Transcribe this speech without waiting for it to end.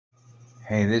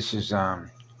Hey, this is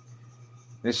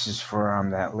for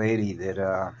that lady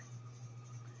that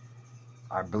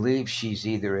I believe she's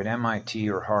either at MIT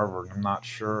or Harvard. I'm not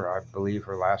sure. I believe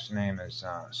her last name is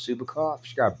Subakov.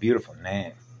 She's got a beautiful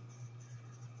name.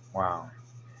 Wow.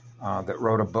 That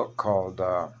wrote a book called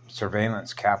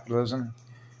Surveillance Capitalism,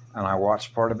 and I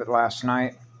watched part of it last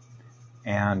night.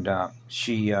 And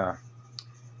she and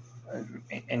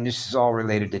this is all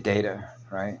related to data,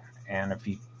 right? And if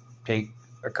you take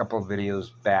a couple of videos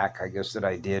back, I guess that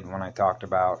I did when I talked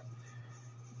about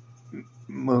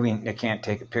moving, they can't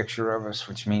take a picture of us,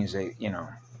 which means they,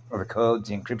 or the codes,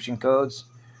 the encryption codes.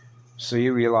 So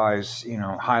you realize,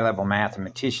 high-level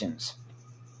mathematicians.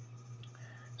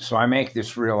 So I make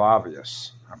this real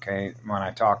obvious, okay, when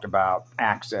I talked about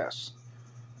access,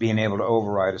 being able to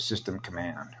override a system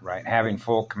command, right? Having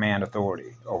full command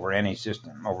authority over any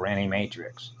system, over any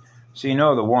matrix. So the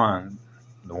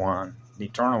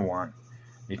eternal one,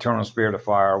 the eternal spirit of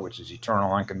fire, which is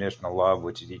eternal unconditional love,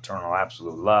 which is eternal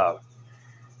absolute love,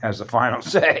 has the final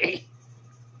say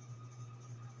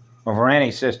over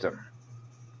any system.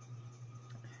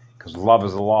 Because love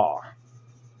is the law.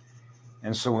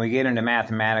 And so when we get into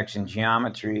mathematics and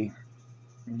geometry,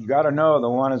 you got to know the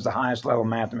one is the highest level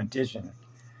mathematician.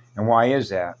 And why is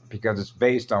that? Because it's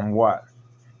based on what?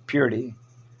 Purity.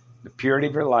 The purity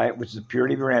of your light, which is the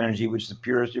purity of your energy, which is the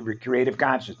purity of your creative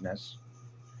consciousness,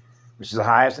 which is the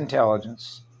highest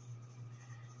intelligence.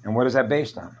 And what is that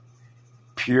based on?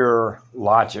 Pure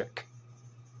logic.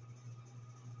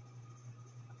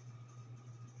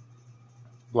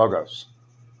 Logos.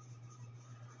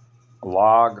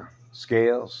 Log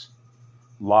scales.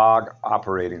 Log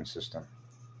operating system.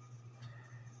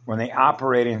 When the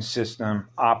operating system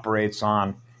operates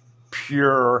on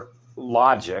pure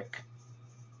logic,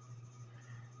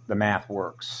 the math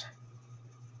works.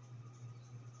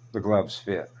 The gloves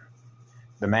fit.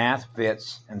 The math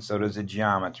fits, and so does the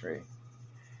geometry.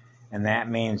 And that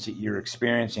means that you're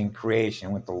experiencing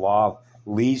creation with the law of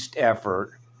least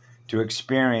effort to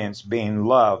experience being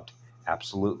loved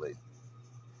absolutely,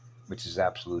 which is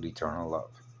absolute eternal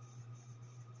love.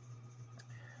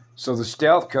 So the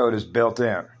stealth code is built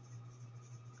in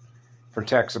for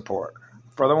tech support,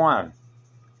 for the one.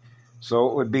 So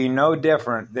it would be no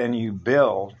different than you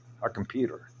build a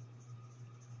computer,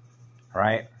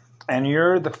 right? And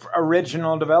you're the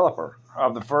original developer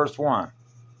of the first one,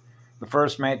 the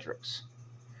first matrix.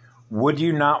 Would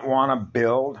you not want to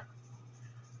build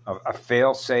a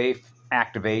fail-safe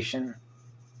activation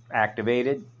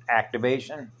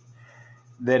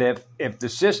that if the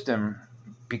system,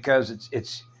 because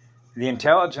it's the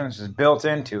intelligence is built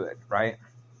into it, right?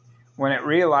 When it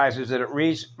realizes that it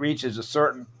reaches a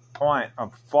certain point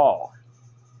of fall,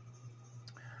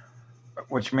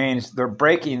 which means they're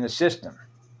breaking the system,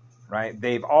 right?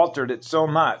 They've altered it so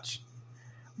much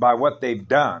by what they've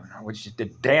done, which is to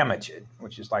damage it,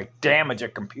 which is like damage a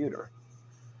computer,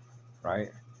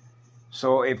 right?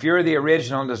 So if you're the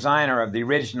original designer of the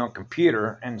original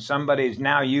computer and somebody's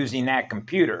now using that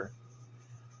computer,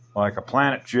 like a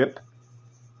planet chip,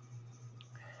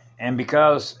 and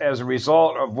because as a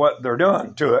result of what they're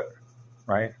doing to it,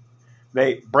 right,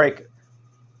 they break it,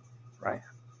 right?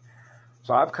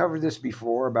 So I've covered this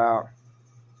before about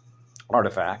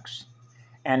artifacts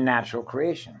and natural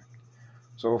creation.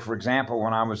 So for example,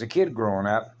 when I was a kid growing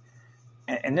up,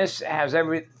 and this has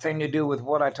everything to do with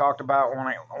what I talked about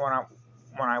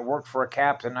when I worked for a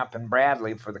captain up in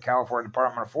Bradley for the California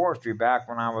Department of Forestry back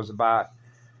when I was about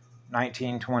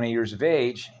 19, 20 years of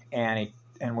age, and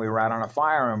we were out on a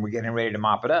fire and we're getting ready to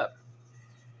mop it up.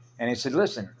 And he said,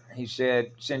 listen, he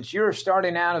said, since you're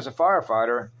starting out as a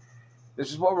firefighter,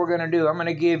 this is what we're going to do. I'm going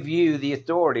to give you the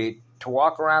authority to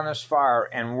walk around this fire,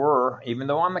 and even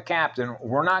though I'm the captain,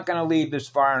 we're not going to leave this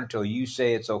fire until you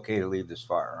say it's okay to leave this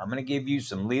fire. I'm going to give you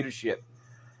some leadership.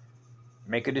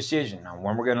 Make a decision on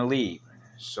when we're going to leave.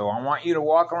 So I want you to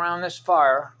walk around this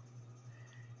fire,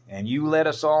 and you let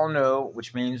us all know,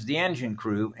 which means the engine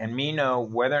crew and me, know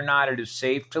whether or not it is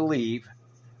safe to leave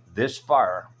this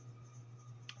fire,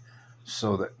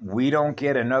 so that we don't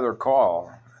get another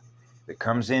call that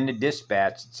comes into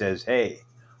dispatch that says, hey,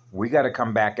 we got to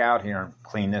come back out here and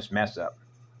clean this mess up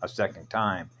a second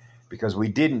time because we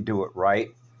didn't do it right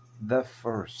the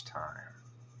first time.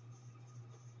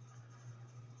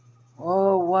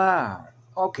 Oh, wow.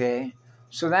 Okay.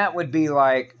 So that would be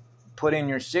like putting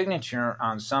your signature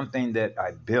on something that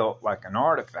I built like an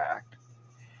artifact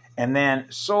and then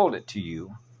sold it to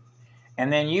you.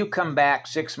 And then you come back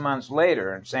 6 months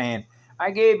later and saying,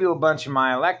 I gave you a bunch of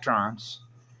my electrons,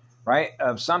 right,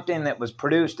 of something that was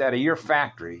produced out of your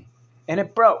factory, and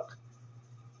it broke.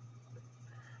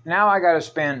 Now I got to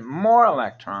spend more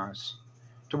electrons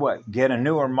To what? Get a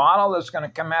newer model that's going to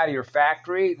come out of your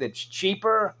factory that's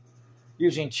cheaper,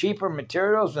 using cheaper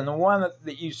materials than the one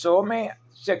that you sold me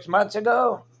 6 months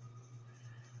ago?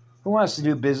 Who wants to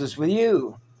do business with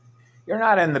you? You're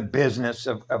not in the business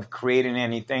of creating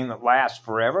anything that lasts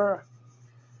forever.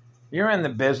 You're in the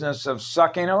business of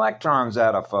sucking electrons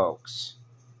out of folks.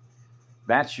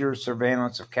 That's your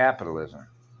surveillance of capitalism.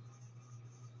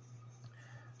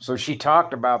 So she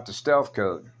talked about the stealth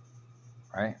code,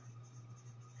 right?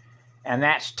 And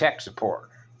that's tech support,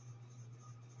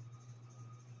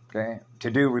 okay,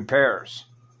 to do repairs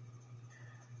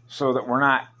so that we're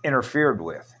not interfered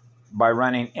with by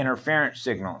running interference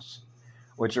signals,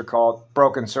 which are called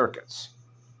broken circuits.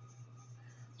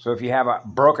 So if you have a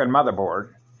broken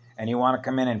motherboard and you want to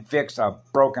come in and fix a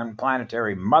broken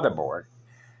planetary motherboard,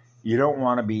 you don't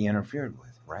want to be interfered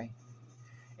with, right?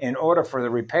 In order for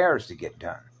the repairs to get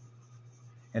done,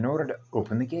 in order to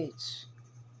open the gates,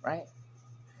 right?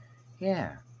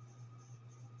 Yeah.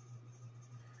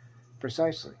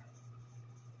 Precisely.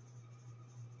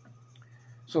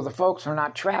 So the folks are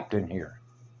not trapped in here,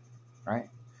 right?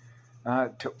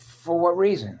 For what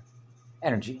reason?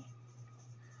 Energy.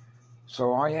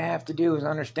 So all you have to do is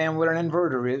understand what an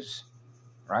inverter is,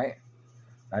 right?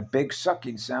 That big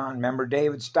sucking sound. Remember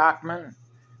David Stockman?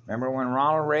 Remember when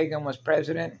Ronald Reagan was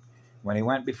president? When he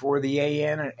went before the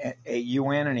UN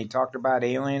and he talked about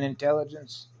alien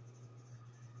intelligence?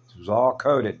 It was all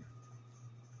coded.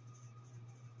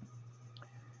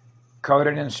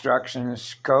 Coded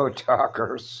instructions, code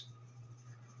talkers.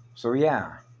 So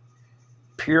yeah,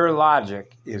 pure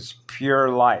logic is pure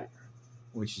light,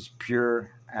 which is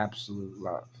pure absolute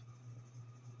love.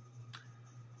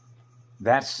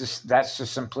 That's the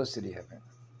simplicity of it.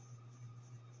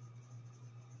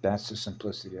 That's the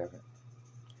simplicity of it.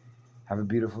 Have a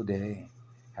beautiful day.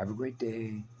 Have a great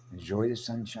day. Enjoy the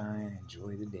sunshine.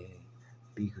 Enjoy the day.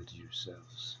 Be good to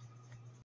yourselves.